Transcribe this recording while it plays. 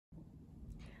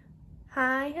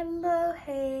Hi, hello,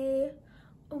 hey,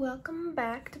 welcome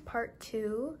back to part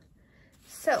 2.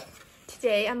 So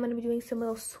today I'm going to be doing some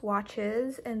little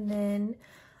swatches, and then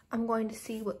I'm going to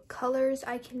see what colors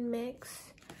I can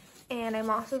mix, and I'm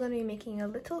also going to be making a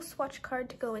little swatch card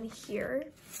to go in here,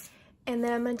 and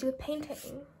then I'm going to do a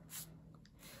painting.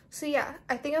 So yeah,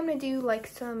 I think I'm going to do like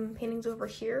some paintings over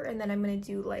here, and then I'm going to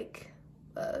do like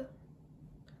a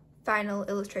final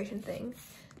illustration thing.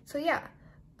 So yeah,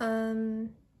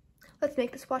 let's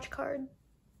make the swatch card.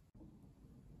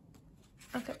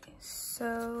 Okay,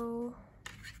 so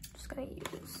I'm just gonna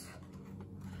use,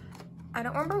 I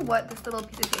don't remember what this little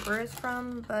piece of paper is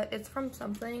from, but it's from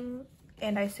something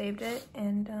and I saved it,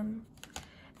 and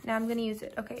now I'm gonna use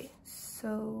it. Okay,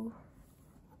 so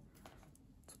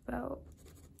it's about,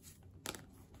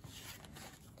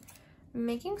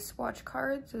 making swatch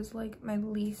cards is like my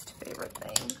least favorite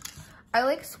thing. I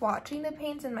like swatching the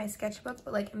paints in my sketchbook,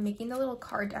 but like making the little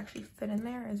card to actually fit in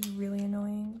there is really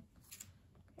annoying.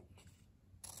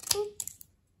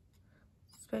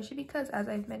 Especially because, as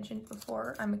I've mentioned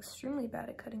before, I'm extremely bad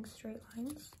at cutting straight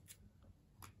lines.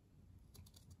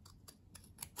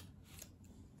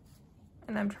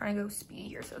 And I'm trying to go speedy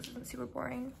here so this isn't super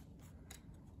boring.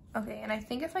 Okay, and I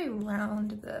think if I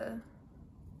round the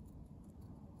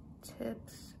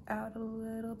tips out a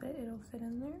little bit, it'll fit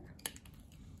in there.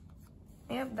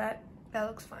 Yep, that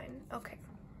looks fine. Okay.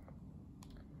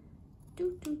 If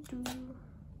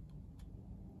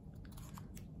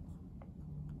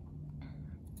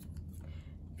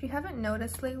you haven't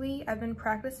noticed lately, I've been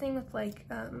practicing with like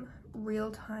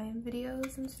real-time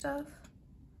videos and stuff.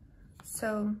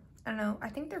 So, I don't know, I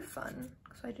think they're fun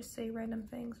because I just say random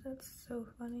things. That's so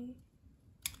funny.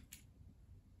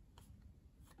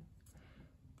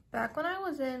 Back when I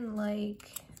was in like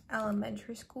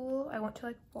elementary school, I went to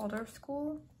like Waldorf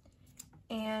school,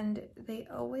 and they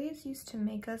always used to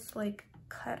make us like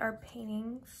cut our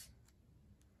paintings,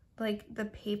 like the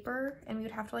paper, and we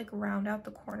would have to like round out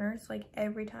the corners like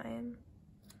every time.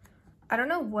 I don't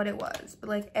know what it was, but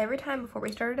like every time before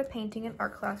we started a painting in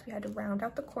art class, we had to round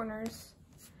out the corners.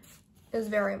 It was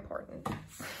very important.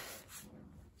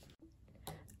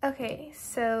 Okay,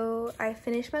 so I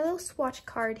finished my little swatch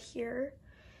card here.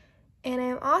 And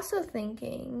I'm also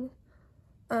thinking,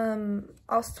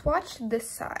 I'll swatch this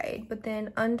side, but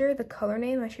then under the color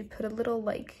name, I should put a little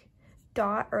like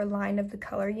dot or line of the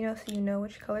color, you know, so you know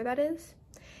which color that is.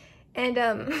 And,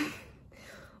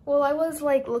 while I was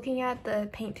like looking at the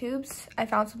paint tubes, I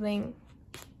found something.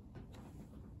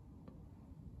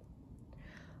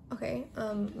 Okay,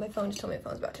 my phone just told me my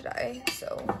phone's about to die,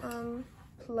 so,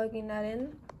 plugging that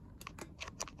in.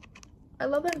 I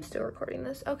love that I'm still recording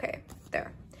this. Okay,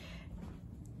 there.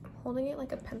 Holding it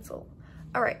like a pencil.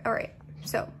 All right,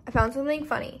 so I found something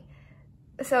funny.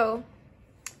 So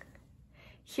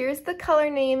here's the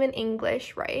color name in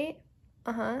English, right?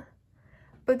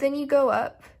 But then you go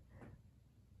up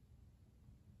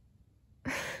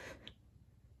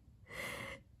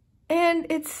and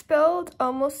it's spelled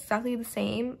almost exactly the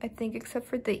same, I think, except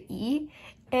for the E.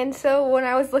 And so when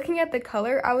I was looking at the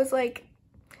color, I was like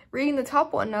reading the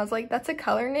top one, and I was like, that's a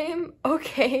color name?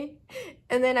 Okay.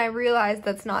 And then I realized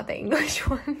that's not the English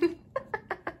one.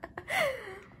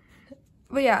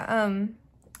 But yeah,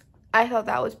 I thought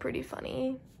that was pretty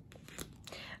funny.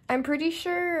 I'm pretty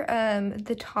sure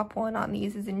the top one on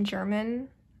these is in German,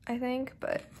 I think,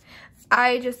 but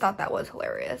I just thought that was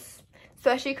hilarious.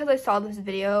 Especially because I saw this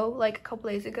video like a couple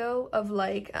days ago of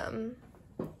like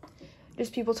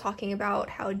just people talking about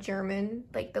how German,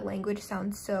 like the language,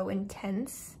 sounds so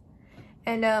intense.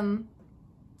 And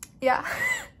yeah.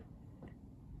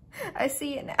 I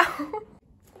see it now.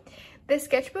 This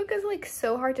sketchbook is like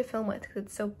so hard to film with because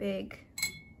it's so big,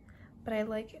 but I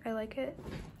like it.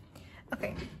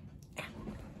 Okay.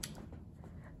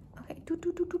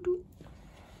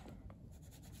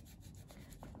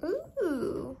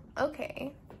 Ooh,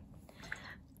 okay.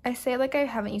 I say like I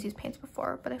haven't used these paints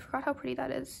before, but I forgot how pretty that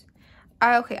is.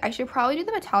 Okay, I should probably do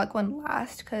the metallic one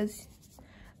last because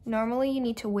normally you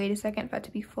need to wait a second for it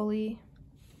to be fully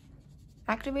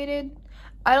activated.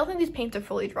 I don't think these paints are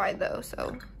fully dried though,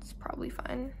 so it's probably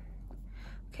fine.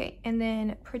 Okay, and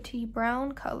then pretty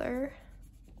brown color.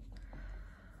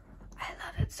 I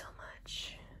love it so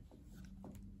much.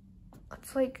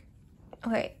 It's like,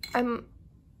 okay,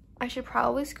 I should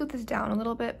probably scoot this down a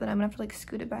little bit, but I'm gonna have to like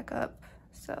scoot it back up.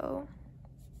 So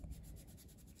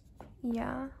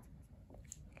yeah,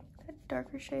 that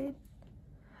darker shade.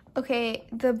 Okay,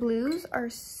 the blues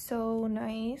are so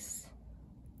nice.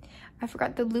 I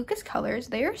forgot the Lucas colors.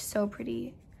 They are so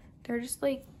pretty. They're just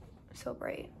like so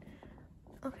bright.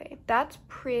 Okay, that's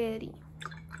pretty.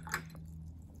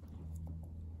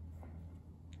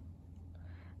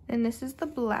 And this is the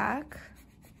black.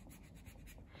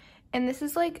 And this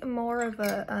is like more of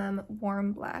a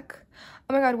warm black.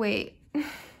 Oh my god, wait.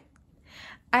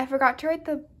 I forgot to write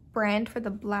the brand for the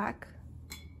black.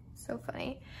 So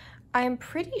funny. I'm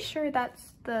pretty sure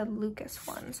that's the Lucas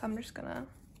one, so I'm just gonna...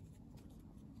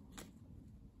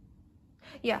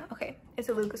 Yeah, okay. It's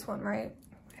a Lucas one, right?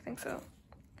 I think so.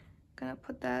 Gonna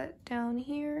put that down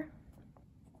here.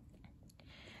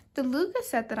 The Lucas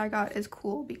set that I got is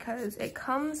cool because it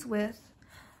comes with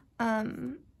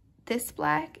this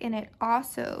black, and it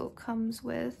also comes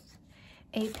with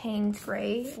a Payne's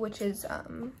gray, which is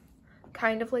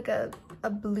kind of like a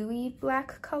bluey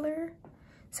black color.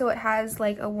 So it has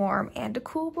like a warm and a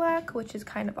cool black, which is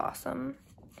kind of awesome.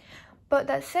 But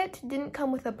that set didn't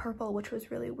come with a purple, which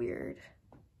was really weird.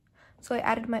 So I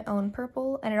added my own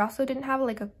purple, and it also didn't have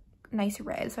like a nice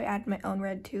red, so I added my own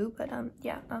red too. But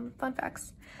yeah, fun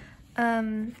facts.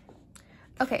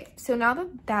 Okay, so now that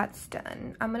that's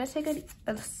done, I'm gonna take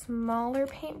a smaller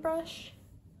paintbrush,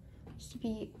 just to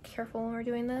be careful when we're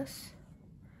doing this,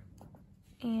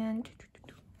 and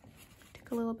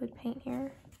take a little bit of paint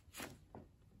here.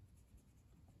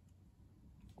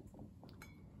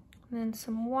 And then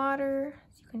some water,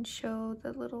 so you can show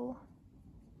the little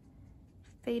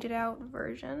faded out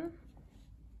version.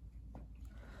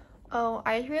 Oh,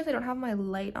 I realized I don't have my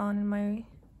light on in my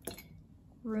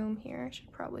room here. I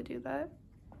should probably do that.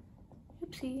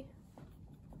 Oopsie.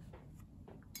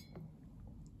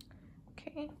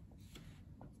 Okay.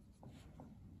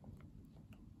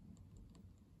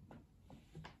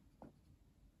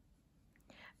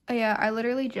 Oh yeah, I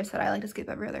literally just said I like to skip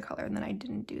every other color, and then I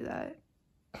didn't do that.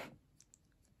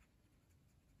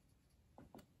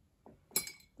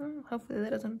 Hopefully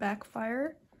that doesn't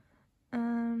backfire. A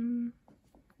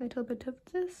little bit of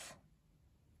this.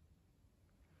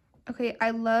 Okay, I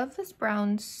love this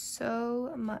brown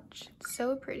so much. It's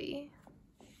so pretty.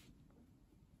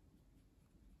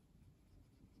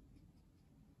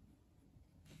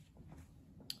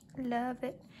 Love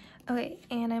it. Okay,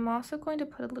 and I'm also going to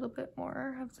put a little bit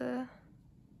more of the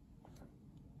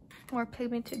more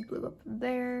pigmented blue up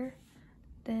there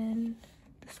than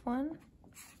this one.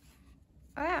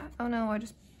 Oh yeah, oh no, I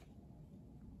just,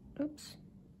 oops.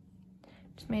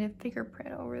 Just made a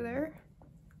fingerprint over there.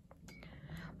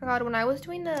 Oh my god, when I was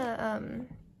doing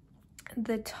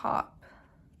the top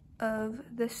of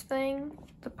this thing,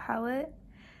 the palette,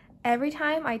 every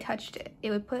time I touched it,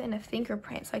 it would put in a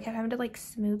fingerprint, so I kept having to like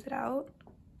smooth it out.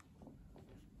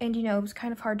 And you know, it was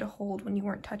kind of hard to hold when you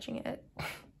weren't touching it.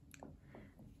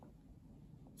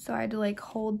 So I had to like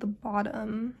hold the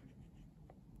bottom.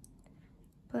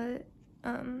 But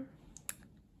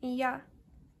yeah,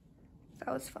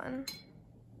 that was fun.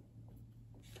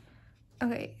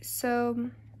 Okay,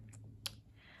 so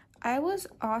I was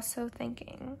also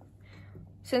thinking,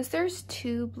 since there's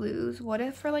two blues, what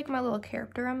if for like my little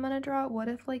character I'm gonna draw, what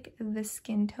if like the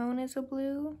skin tone is a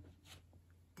blue?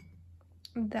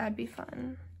 That'd be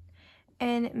fun.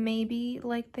 And maybe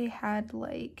like they had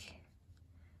like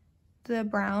the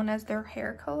brown as their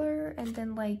hair color, and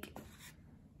then like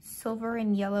silver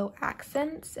and yellow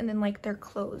accents, and then like their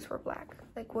clothes were black.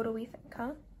 Like, what do we think,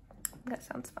 huh? That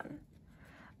sounds fun.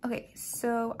 Okay,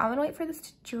 so I'm gonna wait for this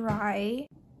to dry.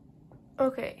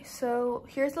 Okay, so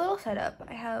here's the little setup.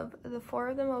 I have the 4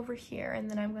 of them over here, and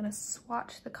then I'm gonna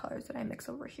swatch the colors that I mix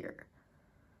over here.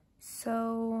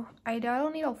 So I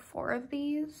don't need all 4 of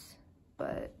these,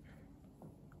 but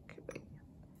okay, wait.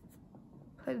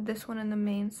 Put this one in the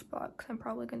main spot because I'm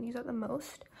probably gonna use that the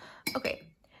most. Okay,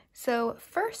 so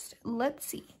first, let's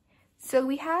see. So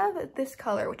we have this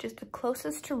color, which is the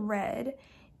closest to red,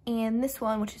 and this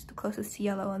one, which is the closest to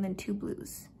yellow, and then 2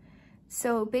 blues.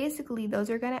 So basically,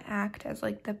 those are gonna act as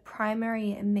like the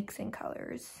primary mixing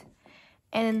colors.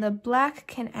 And then the black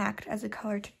can act as a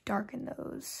color to darken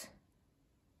those.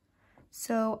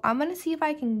 So I'm gonna see if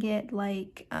I can get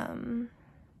like a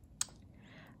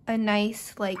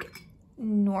nice like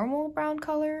normal brown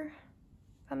color,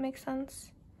 if that makes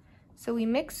sense. So we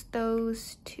mix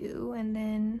those 2, and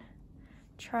then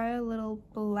try a little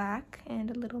black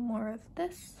and a little more of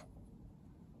this.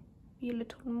 Maybe a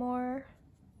little more.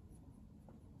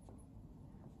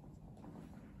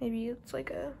 Maybe it's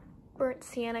like a burnt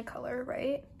sienna color,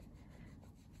 right?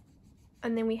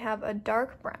 And then we have a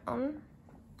dark brown.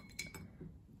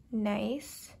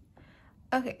 Nice.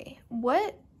 Okay,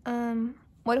 what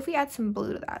if we add some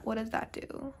blue to that? What does that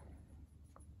do?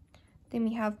 Then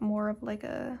we have more of like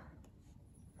a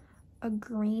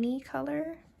greeny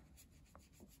color.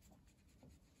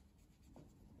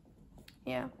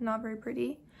 Yeah, not very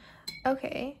pretty.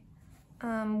 Okay,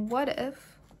 what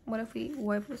if we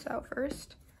wipe this out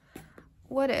first?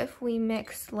 what if we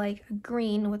mix like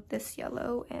green with this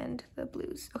yellow and the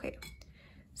blues? Okay,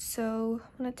 so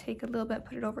I'm gonna take a little bit,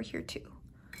 put it over here too.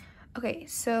 Okay,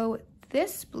 so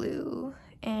this blue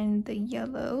and the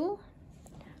yellow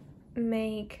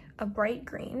make a bright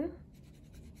green.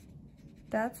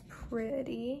 That's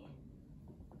pretty.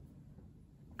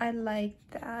 I like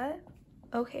that.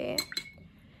 Okay.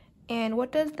 And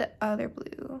what does the other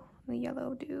blue, the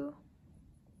yellow, do?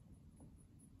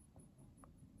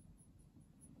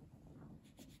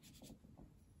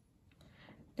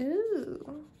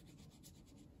 Ooh.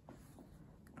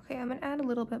 Okay, I'm gonna add a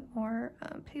little bit more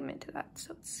pigment to that,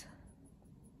 so it's...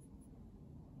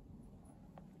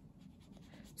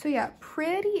 So yeah,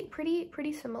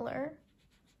 pretty similar.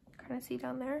 Kind of see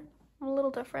down there, a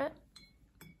little different.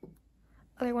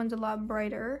 Other one's a lot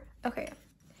brighter. Okay,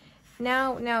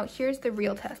 now here's the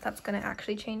real test that's gonna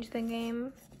actually change the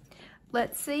game.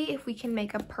 Let's see if we can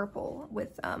make a purple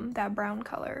with that brown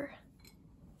color.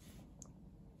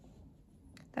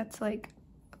 That's like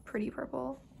a pretty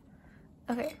purple.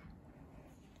 Okay,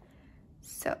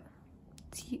 so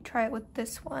let's try it with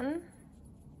this one.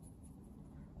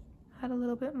 Add a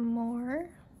little bit more.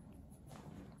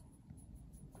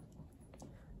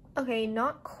 Okay,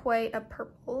 not quite a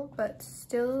purple, but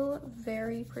still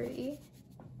very pretty.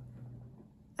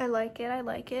 I like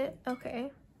it.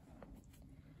 Okay.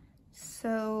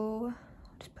 So,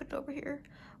 just put it over here.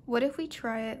 What if we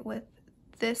try it with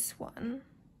this one?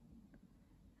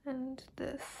 And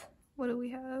this. What do we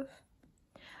have?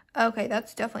 Okay,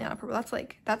 that's definitely not purple. That's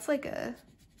like a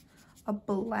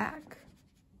black.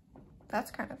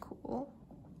 That's kind of cool.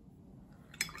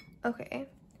 Okay.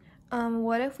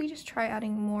 What if we just try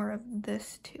adding more of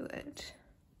this to it?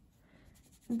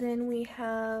 Then we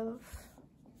have,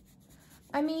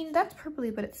 I mean, that's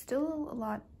purpley, but it's still a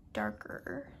lot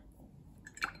darker.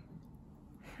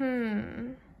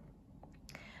 I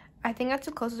think that's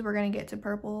the closest we're gonna get to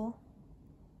purple.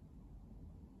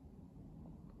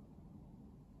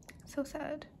 So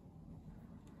sad.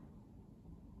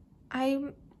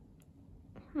 I'm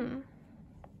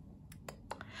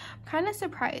kind of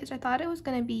surprised. I thought it was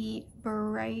gonna be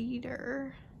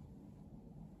brighter,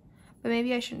 but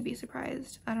maybe I shouldn't be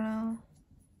surprised. I don't know.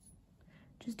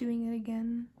 Just doing it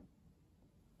again.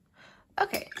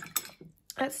 Okay,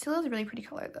 that still is a really pretty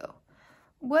color though.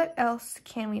 What else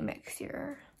can we mix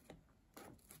here?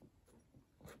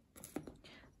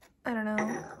 I don't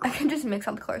know. I can just mix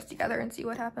all the colors together and see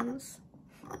what happens.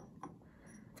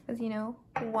 Because, you know,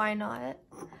 why not?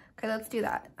 Okay, let's do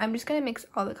that. I'm just gonna mix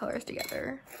all the colors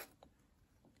together.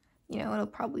 You know, it'll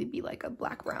probably be like a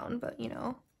black brown, but you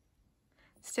know,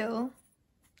 still,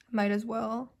 might as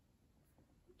well.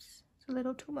 Oops, it's a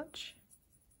little too much.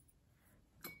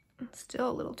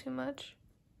 Still a little too much.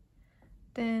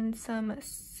 Then some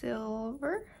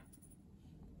silver,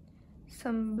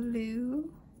 some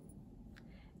blue,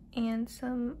 and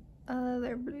some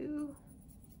other blue.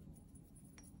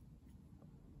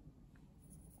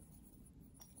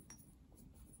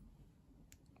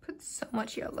 Put so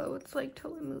much yellow, it's like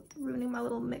totally ruining my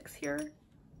little mix here.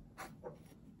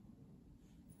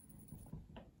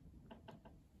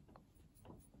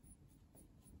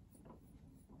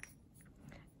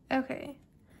 Okay,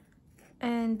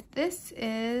 and this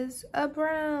is a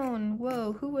brown.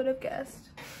 Whoa, who would have guessed?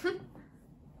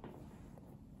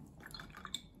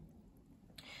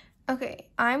 Okay,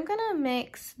 I'm gonna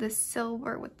mix the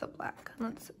silver with the black.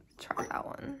 Let's try that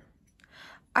one.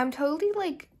 I'm totally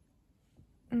like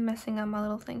messing up my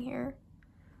little thing here.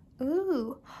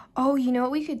 Ooh. Oh, you know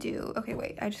what we could do? Okay,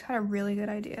 wait, I just had a really good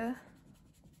idea.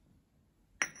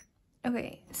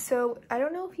 Okay, so I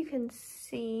don't know if you can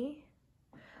see,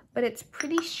 but it's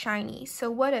pretty shiny. So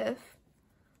what if,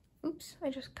 oops, I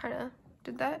just kind of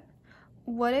did that.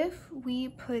 What if we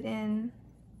put in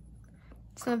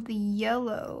some of the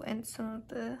yellow and some of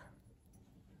the,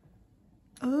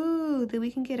 ooh, then we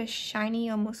can get a shiny,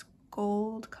 almost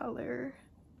gold color.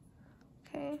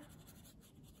 Okay.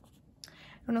 I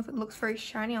don't know if it looks very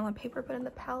shiny on the paper, but in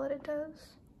the palette it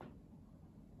does.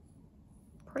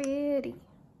 Pretty.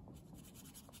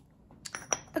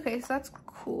 Okay, so that's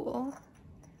cool.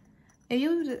 Maybe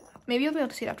you'll be able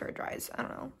to see it after it dries. I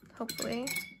don't know, hopefully.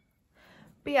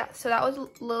 But yeah, so that was a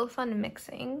little fun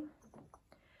mixing.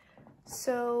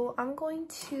 So I'm going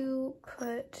to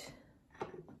put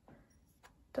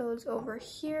those over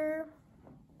here.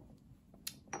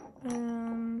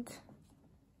 And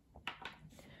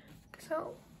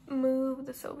so move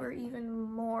this over even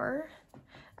more.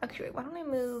 Actually, wait, why don't I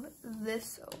move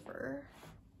this over?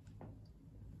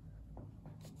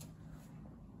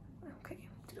 Okay,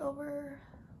 over.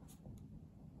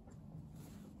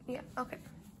 Yeah, okay.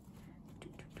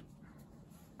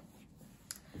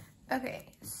 Okay,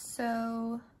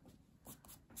 so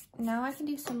now I can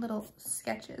do some little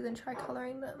sketches and try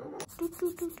coloring them.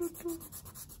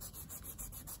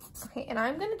 Okay, and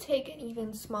I'm gonna take an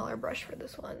even smaller brush for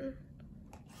this one.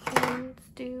 And let's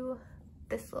do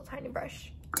this little tiny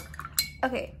brush.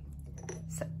 Okay,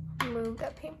 so move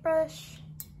that paintbrush.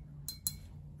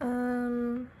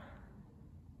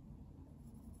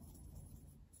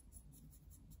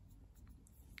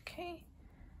 Okay,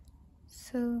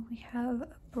 so we have a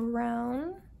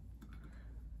brown.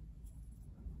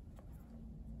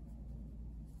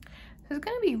 This is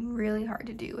gonna be really hard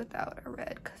to do without a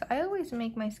red because I always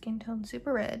make my skin tone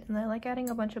super red and I like adding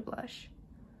a bunch of blush.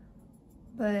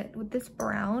 But with this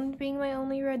brown being my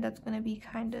only red, that's gonna be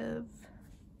kind of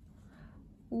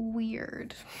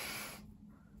weird.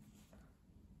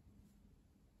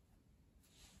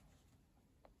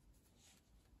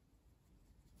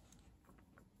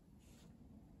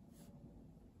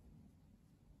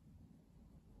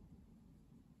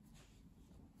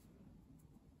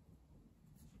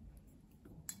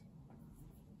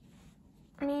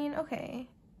 I mean, okay,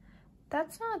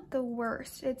 that's not the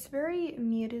worst. It's very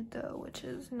muted though, which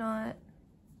is not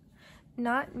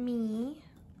me.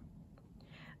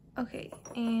 Okay,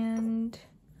 and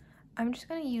I'm just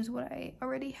gonna use what I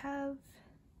already have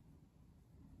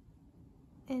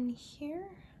in here.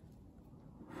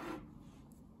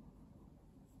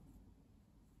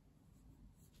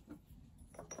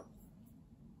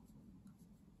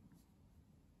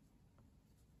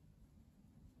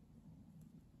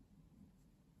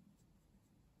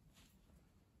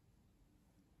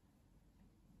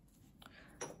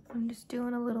 I'm just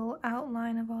doing a little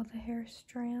outline of all the hair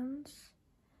strands.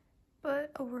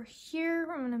 But over here,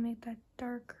 I'm gonna make that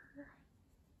darker.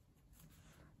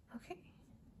 Okay,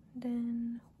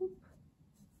 then whoop.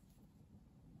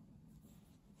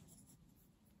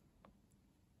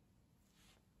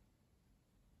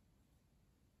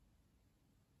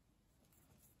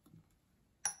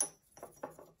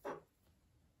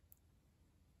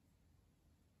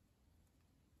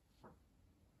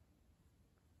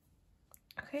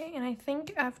 Okay, and I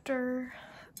think after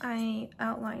I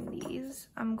outline these,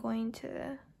 I'm going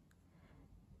to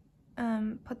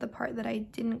put the part that I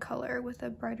didn't color with a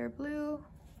brighter blue.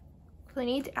 So I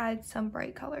need to add some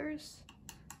bright colors.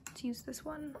 Let's use this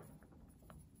one.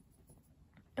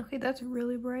 Okay, that's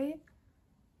really bright.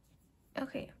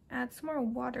 Okay, add some more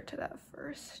water to that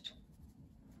first.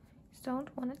 Just don't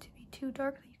want it to be too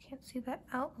dark that you can't see that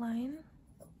outline.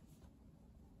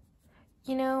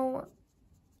 You know,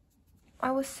 I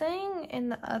was saying in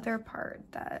the other part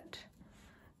that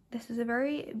this is a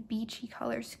very beachy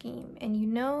color scheme, and you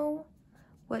know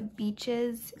what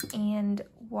beaches and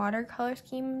watercolor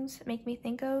schemes make me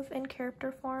think of in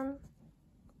character form?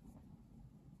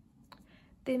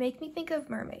 They make me think of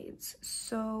mermaids,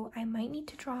 so I might need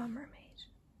to draw a mermaid.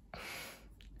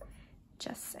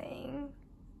 Just saying.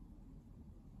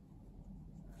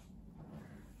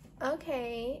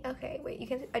 Okay, wait, you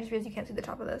can't, I just realized you can't see the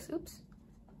top of this, oops.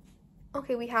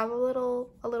 Okay, we have a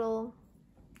little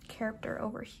character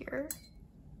over here.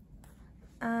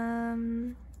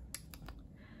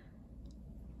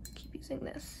 Keep using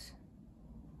this.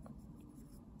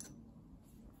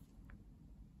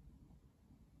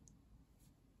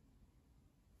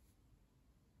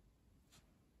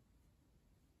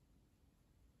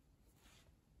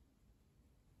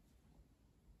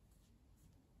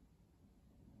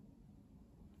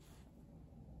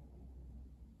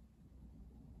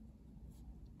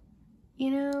 You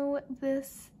know,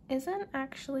 this isn't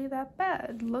actually that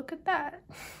bad. Look at that.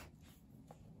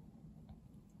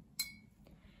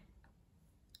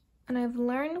 And I've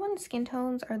learned when skin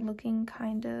tones are looking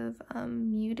kind of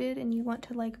muted and you want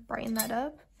to like brighten that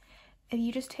up, if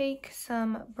you just take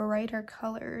some brighter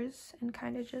colors and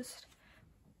kind of just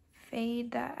fade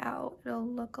that out, it'll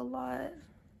look a lot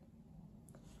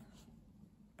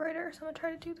brighter. So I'm gonna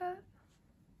try to do that.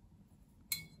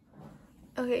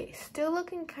 Okay, still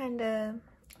looking kind of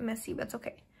messy, but it's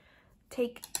okay.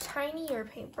 Take tinier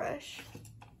paintbrush.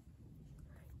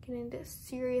 Get into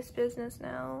serious business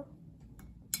now.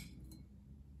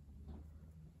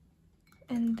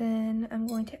 And then I'm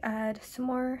going to add some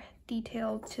more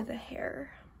detail to the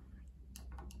hair.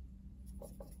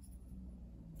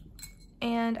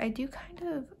 And I do kind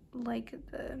of like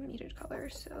the muted color,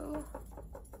 so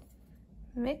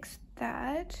mix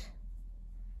that.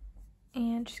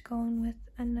 And just going with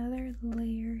another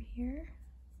layer here.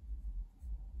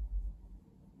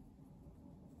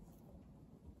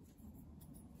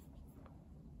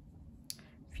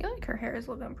 I feel like her hair is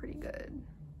looking pretty good.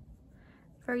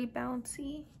 Very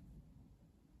bouncy.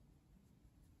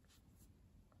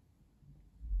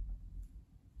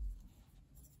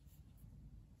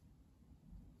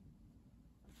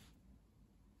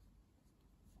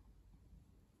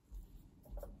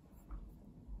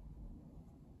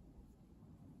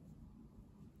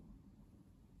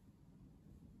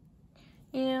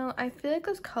 You know, I feel like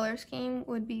this color scheme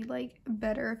would be like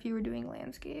better if you were doing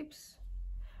landscapes.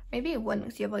 Maybe it wouldn't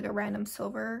because you have like a random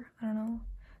silver. I don't know.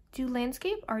 Do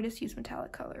landscape artists use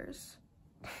metallic colors?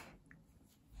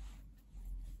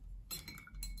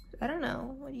 I don't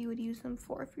know what you would use them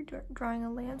for if you're drawing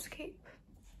a landscape.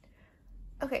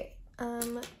 Okay,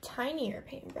 tinier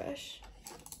paintbrush.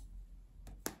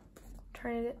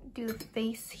 Trying to do the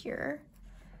face here.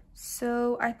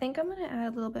 So I think I'm gonna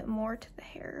add a little bit more to the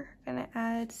hair. I'm gonna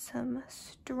add some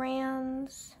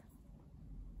strands.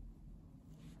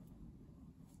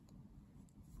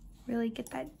 Really get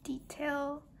that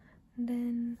detail. And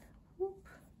then, whoop.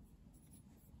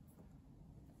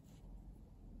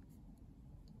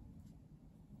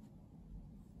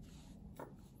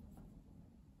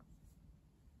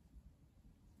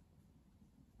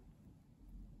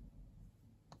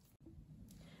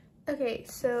 Okay,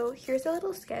 so here's a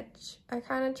little sketch. I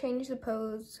kind of changed the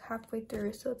pose halfway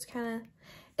through, so it's kind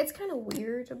of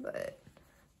weird, but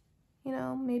you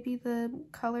know, maybe the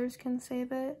colors can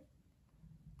save it.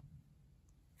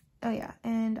 Oh yeah,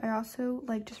 and I also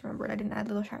like just remembered I didn't add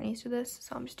little shinies to this,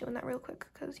 so I'm just doing that real quick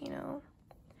because you know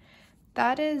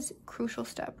that is crucial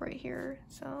step right here.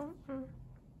 So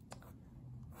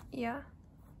yeah.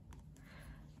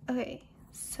 Okay,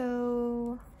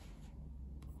 so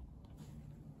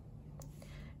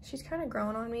she's kind of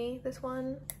grown on me, this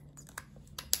one.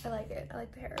 I like it. I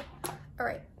like the hair. All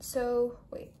right, so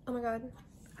wait. Oh my god,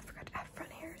 I forgot to add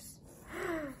front hairs.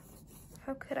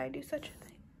 How could I do such a thing?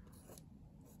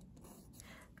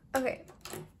 Okay,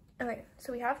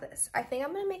 so we have this. I think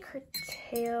I'm gonna make her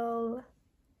tail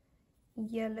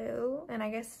yellow, and I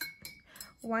guess,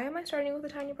 why am I starting with a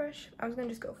tiny brush? I was gonna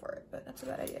just go for it, but that's a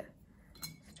bad idea.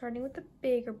 Starting with the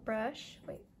bigger brush.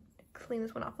 Wait, clean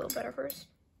this one off a little better first.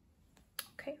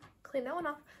 Okay, clean that one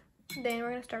off. Then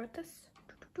we're gonna start with this.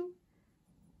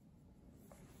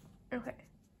 Okay,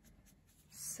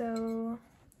 so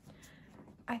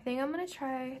I think I'm gonna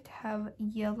try to have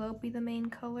yellow be the main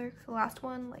color, because the last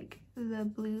one, like, the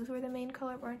blues were the main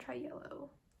color. We're gonna try yellow.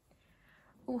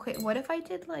 Okay, what if I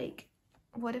did, like,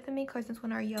 what if the main colors in this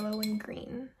one are yellow and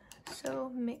green?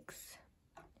 So mix.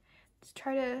 Let's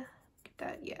try to get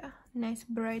that, yeah, nice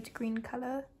bright green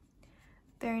color.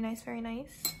 Very nice, very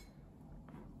nice.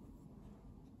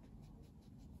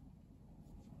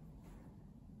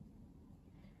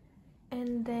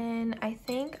 And then I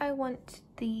think I want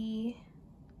the,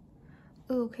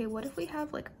 ooh, okay, what if we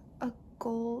have like a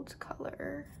gold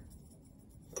color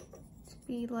to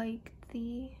be like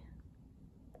the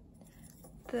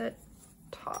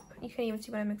top? You can't even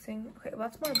see what I'm mixing. Okay, well,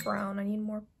 that's more brown. I need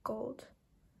more gold.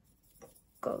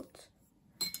 Gold.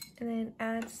 And then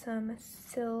add some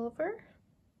silver.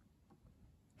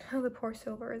 Oh, the poor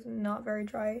silver is not very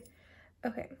dry.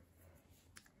 Okay.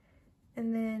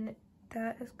 And then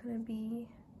that is gonna be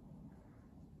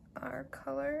our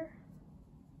color.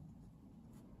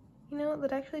 You know,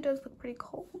 that actually does look pretty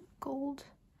gold.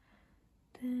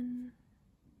 Then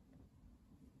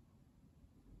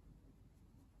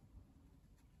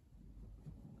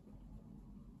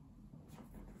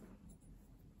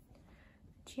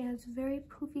she has very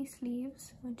poofy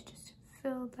sleeves. I'm going to just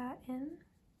fill that in.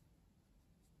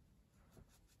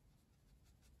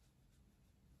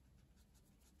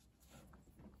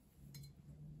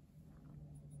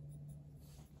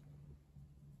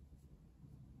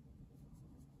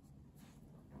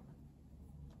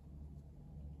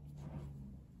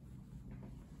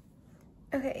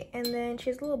 Okay, and then she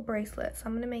has a little bracelet, so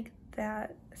I'm gonna make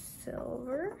that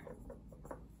silver.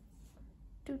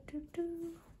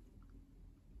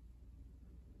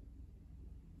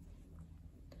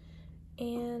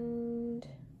 And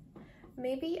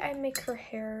maybe I make her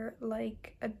hair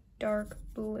like a dark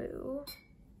blue.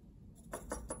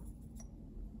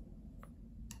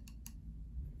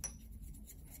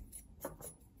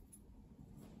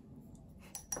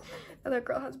 Other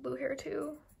girl has blue hair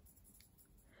too.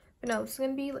 But no, it's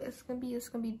gonna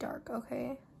be dark,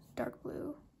 okay? Dark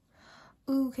blue.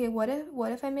 Ooh, okay, what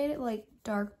if I made it like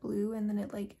dark blue and then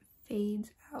it like fades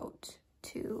out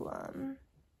to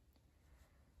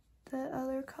the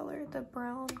other color, the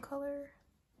brown color?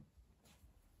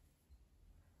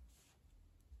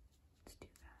 Let's do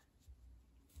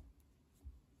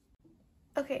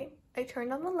that. Okay, I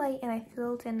turned on the light and I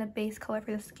filled in the base color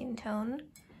for the skin tone.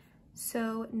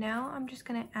 So now I'm just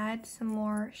gonna add some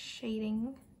more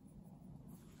shading.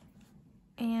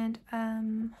 And I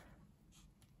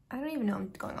don't even know I'm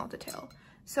going on with the tail.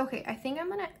 So okay, I think I'm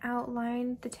gonna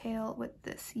outline the tail with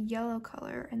this yellow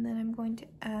color, and then I'm going to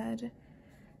add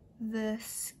the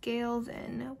scales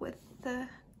in with the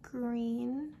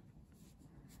green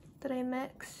that I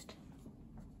mixed.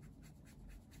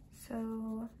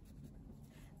 So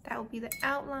that will be the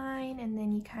outline, and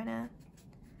then you kind of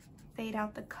fade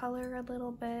out the color a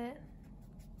little bit.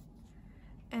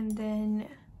 And then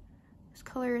this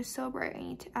color is so bright, I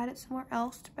need to add it somewhere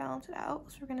else to balance it out.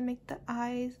 So we're gonna make the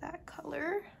eyes that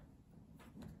color.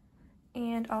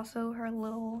 And also her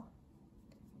little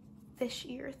fish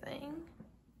ear thing.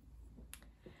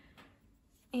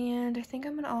 And I think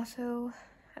I'm gonna also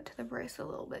add to the bracelet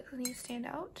a little bit because it needs to stand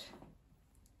out.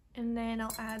 And then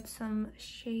I'll add some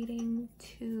shading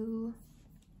to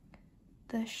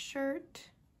the shirt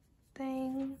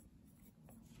thing.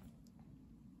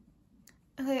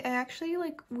 Okay, I actually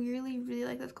like really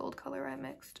like this gold color I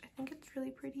mixed. I think it's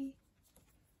really pretty.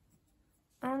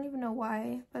 I don't even know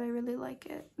why, but I really like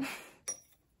it.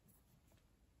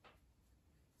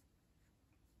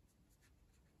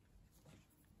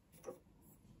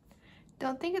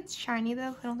 Don't think it's shiny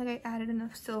though. I don't think I added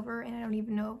enough silver, and I don't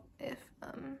even know if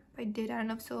I did add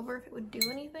enough silver if it would do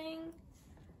anything,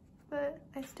 but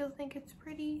I still think it's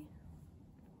pretty.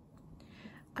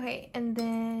 Okay, and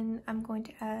then I'm going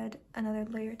to add another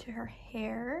layer to her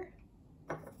hair.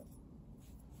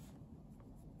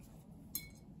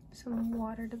 Some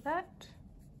water to that.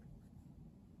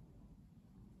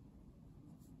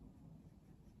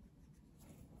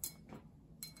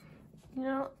 You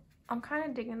know, I'm kind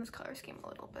of digging this color scheme a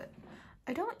little bit.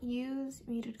 I don't use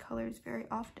muted colors very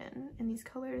often, and these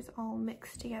colors all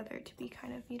mix together to be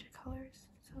kind of muted colors,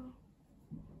 so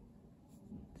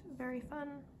it's very fun.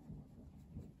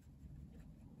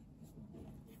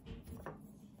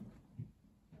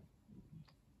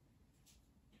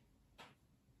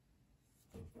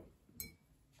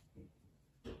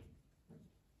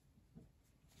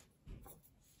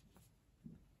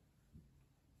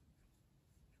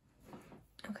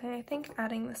 Okay, I think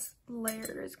adding this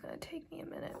layer is gonna take me a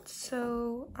minute,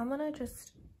 so I'm gonna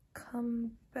just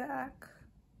come back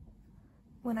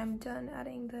when I'm done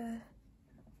adding the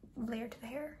layer to the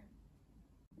hair.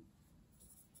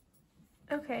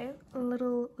 Okay, a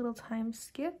little time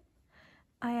skip.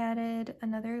 I added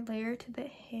another layer to the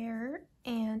hair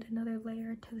and another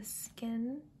layer to the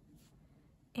skin.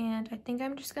 And I think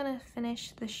I'm just gonna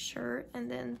finish the shirt and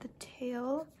then the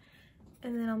tail,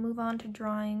 and then I'll move on to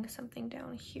drawing something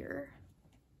down here.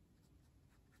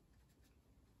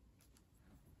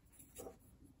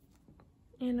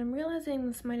 And I'm realizing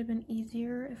this might have been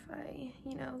easier if I,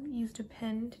 you know, used a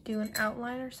pen to do an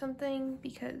outline or something,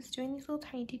 because doing these little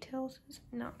tiny details is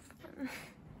not fun.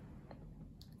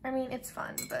 I mean, it's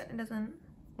fun, but it doesn't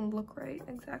look right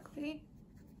exactly.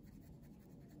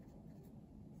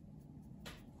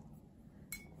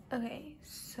 Okay,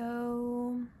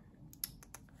 so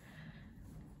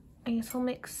I guess we'll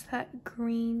mix that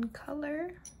green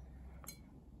color.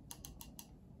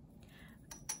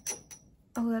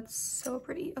 Oh, that's so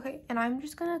pretty. Okay, and I'm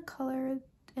just gonna color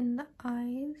in the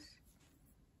eyes.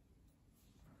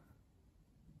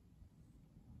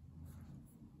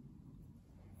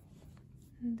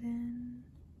 And then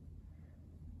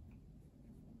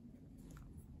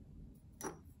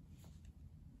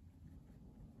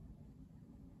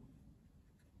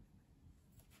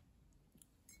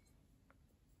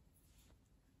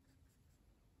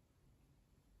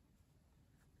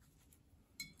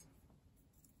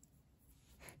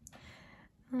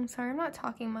I'm sorry, I'm not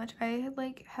talking much. I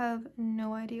like have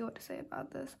no idea what to say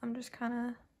about this. I'm just kind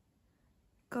of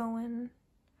going.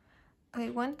 Okay,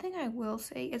 one thing I will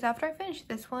say is after I finish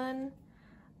this one,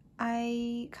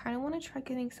 I kind of want to try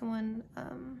giving someone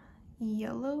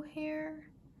yellow hair,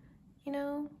 you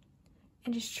know,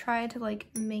 and just try to like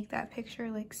make that picture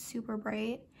like super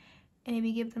bright and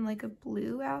maybe give them like a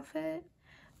blue outfit.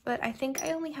 But I think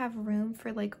I only have room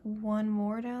for like one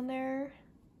more down there.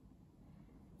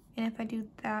 And if I do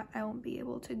that, I won't be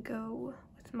able to go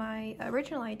with my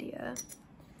original idea.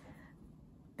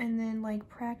 And then like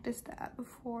practice that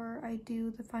before I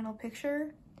do the final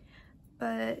picture.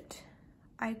 But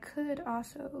I could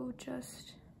also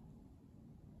just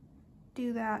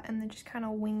do that and then just kind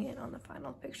of wing it on the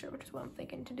final picture, which is what I'm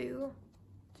thinking to do.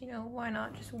 You know, why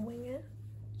not just wing it?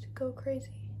 Just go crazy.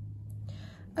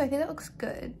 Oh, I think that looks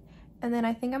good. And then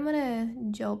I think I'm gonna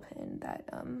gel pin that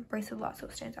bracelet a lot so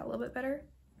it stands out a little bit better.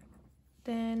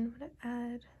 Then I'm gonna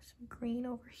add some green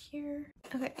over here.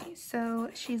 Okay, so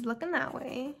she's looking that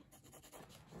way.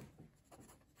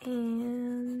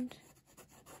 And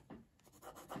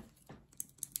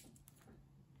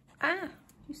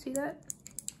you see that?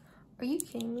 Are you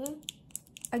kidding me?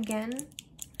 Again?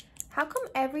 How come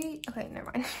okay,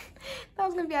 never mind. That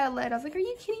was gonna be out of lead. I was like, are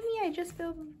you kidding me? I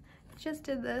just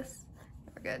did this.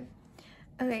 We're good.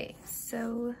 Okay,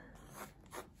 so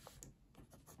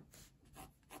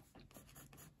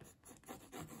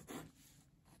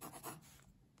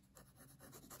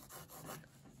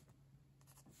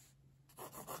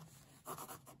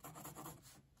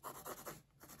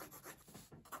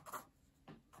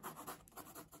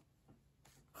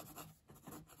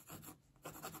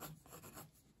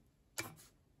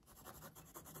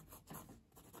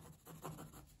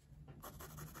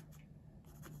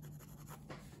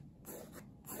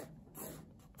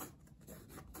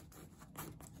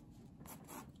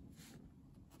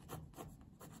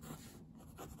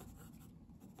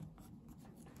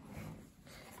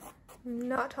I'm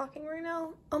not talking right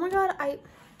now. Oh my god, I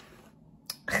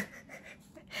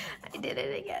did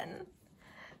it again.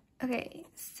 Okay,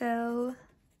 so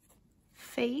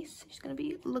face, she's gonna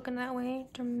be looking that way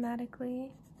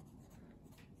dramatically.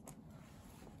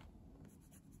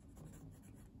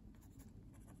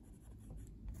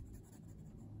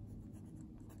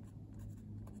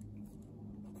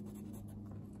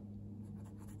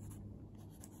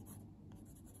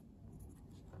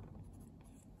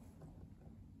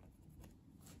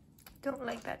 Don't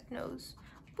like that nose.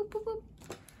 Boop, boop, boop.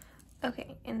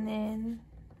 Okay, and then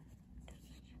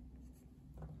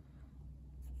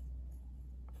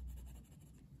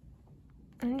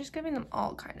I'm just giving them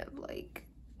all kind of like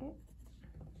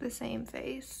the same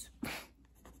face.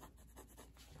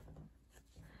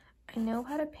 I know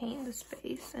how to paint this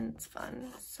face and it's fun,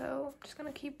 so I'm just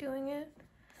gonna keep doing it.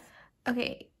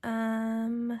 Okay,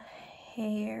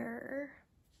 hair.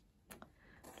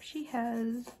 She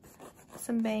has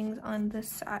some bangs on this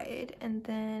side, and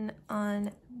then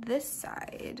on this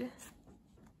side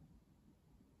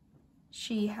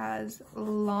she has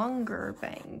longer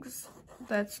bangs.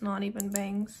 That's not even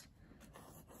bangs.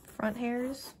 Front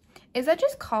hairs. Is that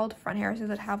just called front hairs? Does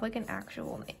it have like an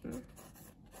actual name?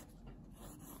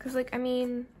 Because like, I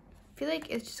mean, I feel like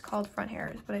it's just called front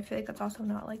hairs, but I feel like that's also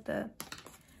not like the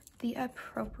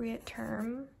appropriate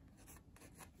term.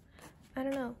 I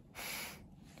don't know.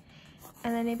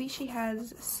 And then maybe she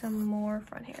has some more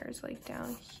front hairs like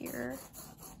down here.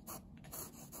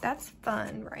 That's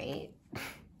fun, right?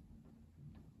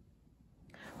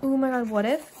 Oh my god, what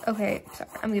if? Okay, sorry,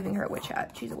 I'm giving her a witch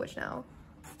hat. She's a witch now.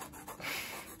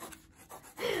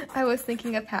 I was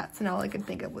thinking of hats and all I could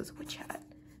think of was witch hat.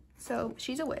 So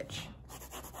she's a witch.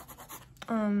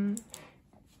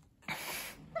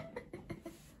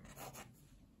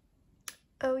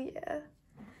 Oh yeah.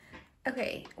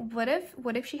 Okay, what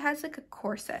if she has like a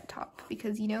corset top?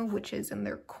 Because you know witches and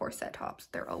their corset tops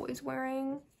they're always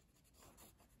wearing.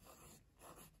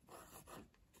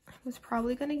 I was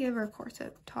probably gonna give her a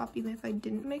corset top even if I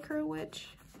didn't make her a witch,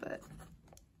 but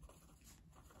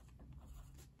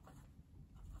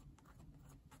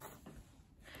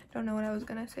don't know what I was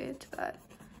gonna say to that.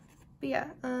 But yeah,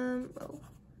 oh,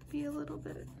 be a little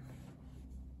bit.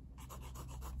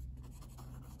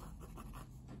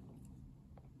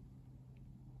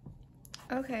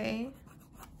 Okay.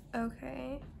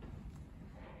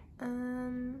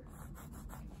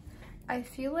 I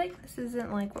feel like this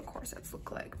isn't like what corsets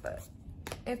look like, but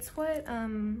it's what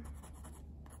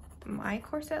my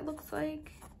corset looks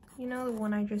like. You know, the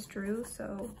one I just drew,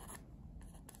 so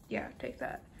yeah, take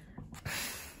that.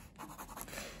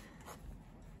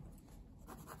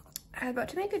 I was about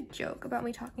to make a joke about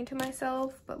me talking to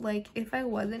myself, but like if I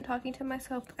wasn't talking to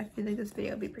myself, I feel like this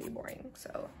video would be pretty boring,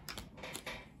 so.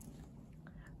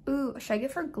 Ooh, should I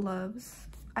give her gloves?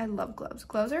 I love gloves.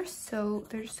 Gloves are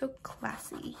they're so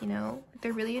classy, you know?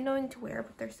 They're really annoying to wear,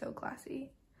 but they're so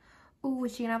classy. Ooh,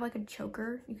 is she gonna have like a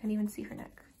choker? You can't even see her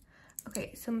neck.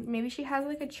 Okay, so maybe she has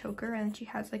like a choker and she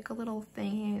has like a little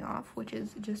thing hanging off, which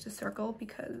is just a circle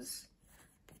because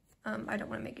I don't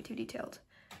want to make it too detailed.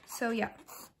 So yeah,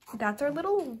 that's our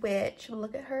little witch.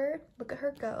 Look at her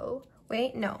go.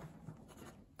 Wait, no.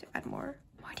 To add more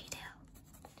detail.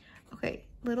 Okay,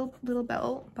 little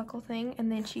belt buckle thing,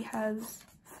 and then she has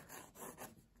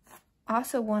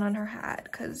also one on her hat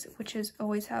because witches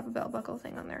always have a belt buckle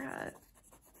thing on their hat,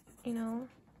 you know.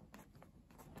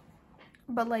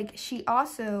 But like she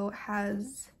also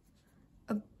has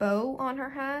a bow on her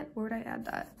hat. Where would I add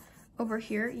that? Over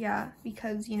here, yeah,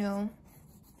 because you know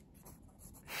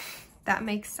that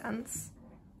makes sense.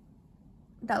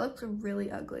 That looks really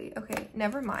ugly. Okay,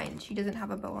 never mind. She doesn't have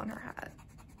a bow on her hat.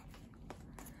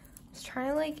 I was trying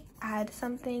to like add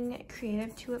something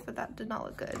creative to it, but that did not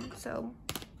look good. So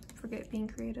forget being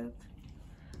creative.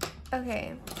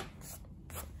 Okay,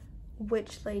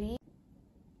 witch lady.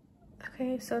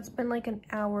 Okay, so it's been like an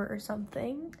hour or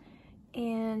something,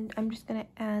 and I'm just gonna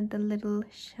add the little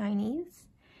shinies,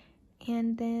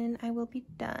 and then I will be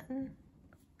done.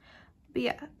 But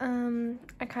yeah,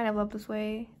 I kind of love the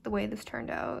way this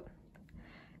turned out.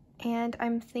 And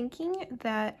I'm thinking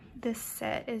that this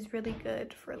set is really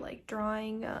good for like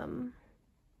drawing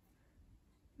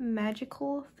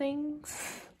magical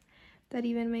things that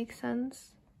even make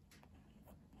sense.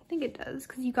 I think it does,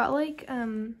 because you got like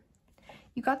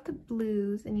you got the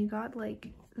blues and you got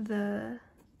like the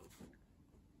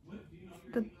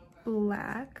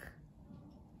black.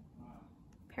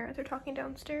 Parents are talking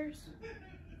downstairs.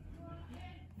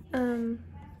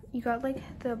 You got like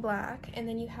the black, and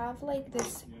then you have like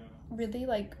this really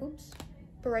like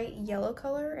bright yellow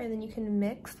color, and then you can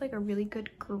mix like a really good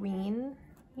green,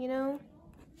 you know.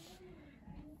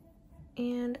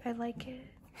 and I like it.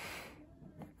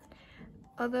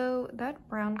 Although that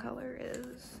brown color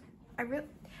is,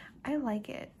 I like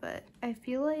it, but I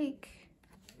feel like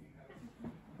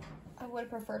I would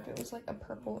prefer if it was like a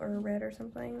purple or a red or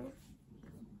something.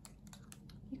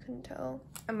 You couldn't tell.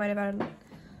 I might have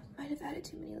added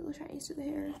too many little shinies to the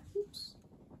hair. Oops.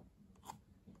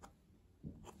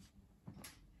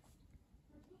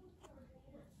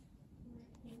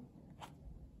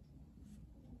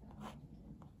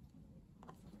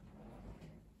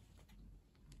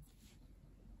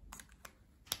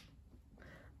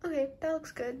 Okay, that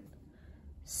looks good.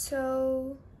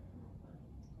 So,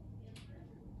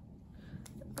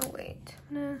 oh wait,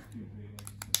 I'm gonna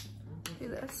do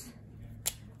this.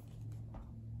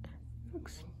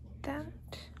 That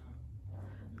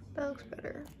looks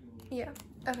better. Yeah,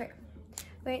 okay.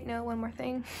 Wait, no, one more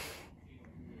thing.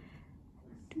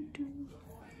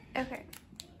 Okay.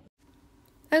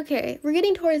 Okay, we're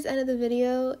getting towards the end of the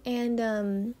video,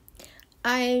 and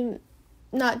I'm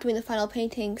not doing the final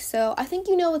painting, so I think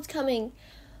you know what's coming.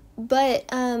 But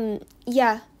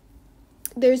yeah,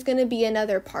 there's gonna be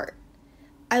another part.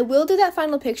 I will do that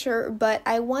final picture, but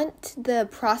I want the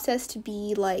process to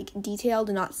be like detailed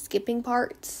and not skipping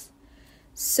parts.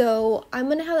 So I'm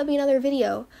gonna have that be another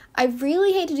video. I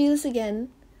really hate to do this again.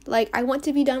 Like, I want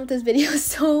to be done with this video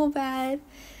so bad.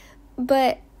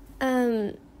 But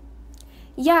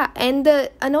yeah, and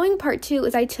the annoying part too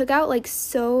is I took out like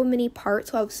so many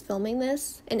parts while I was filming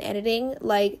this and editing.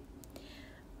 Like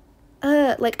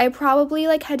I probably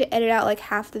like had to edit out like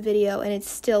half the video, and it's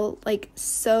still like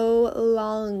so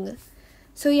long.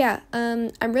 So yeah,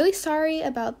 I'm really sorry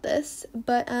about this,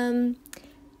 but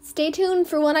stay tuned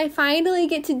for when I finally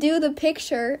get to do the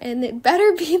picture, and it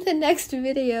better be the next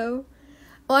video.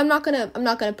 Well, I'm not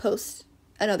gonna post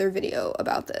another video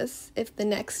about this if the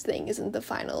next thing isn't the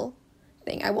final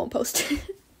thing. I won't post it.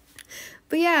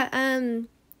 But yeah,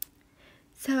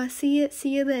 so I see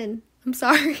you then. I'm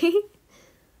sorry.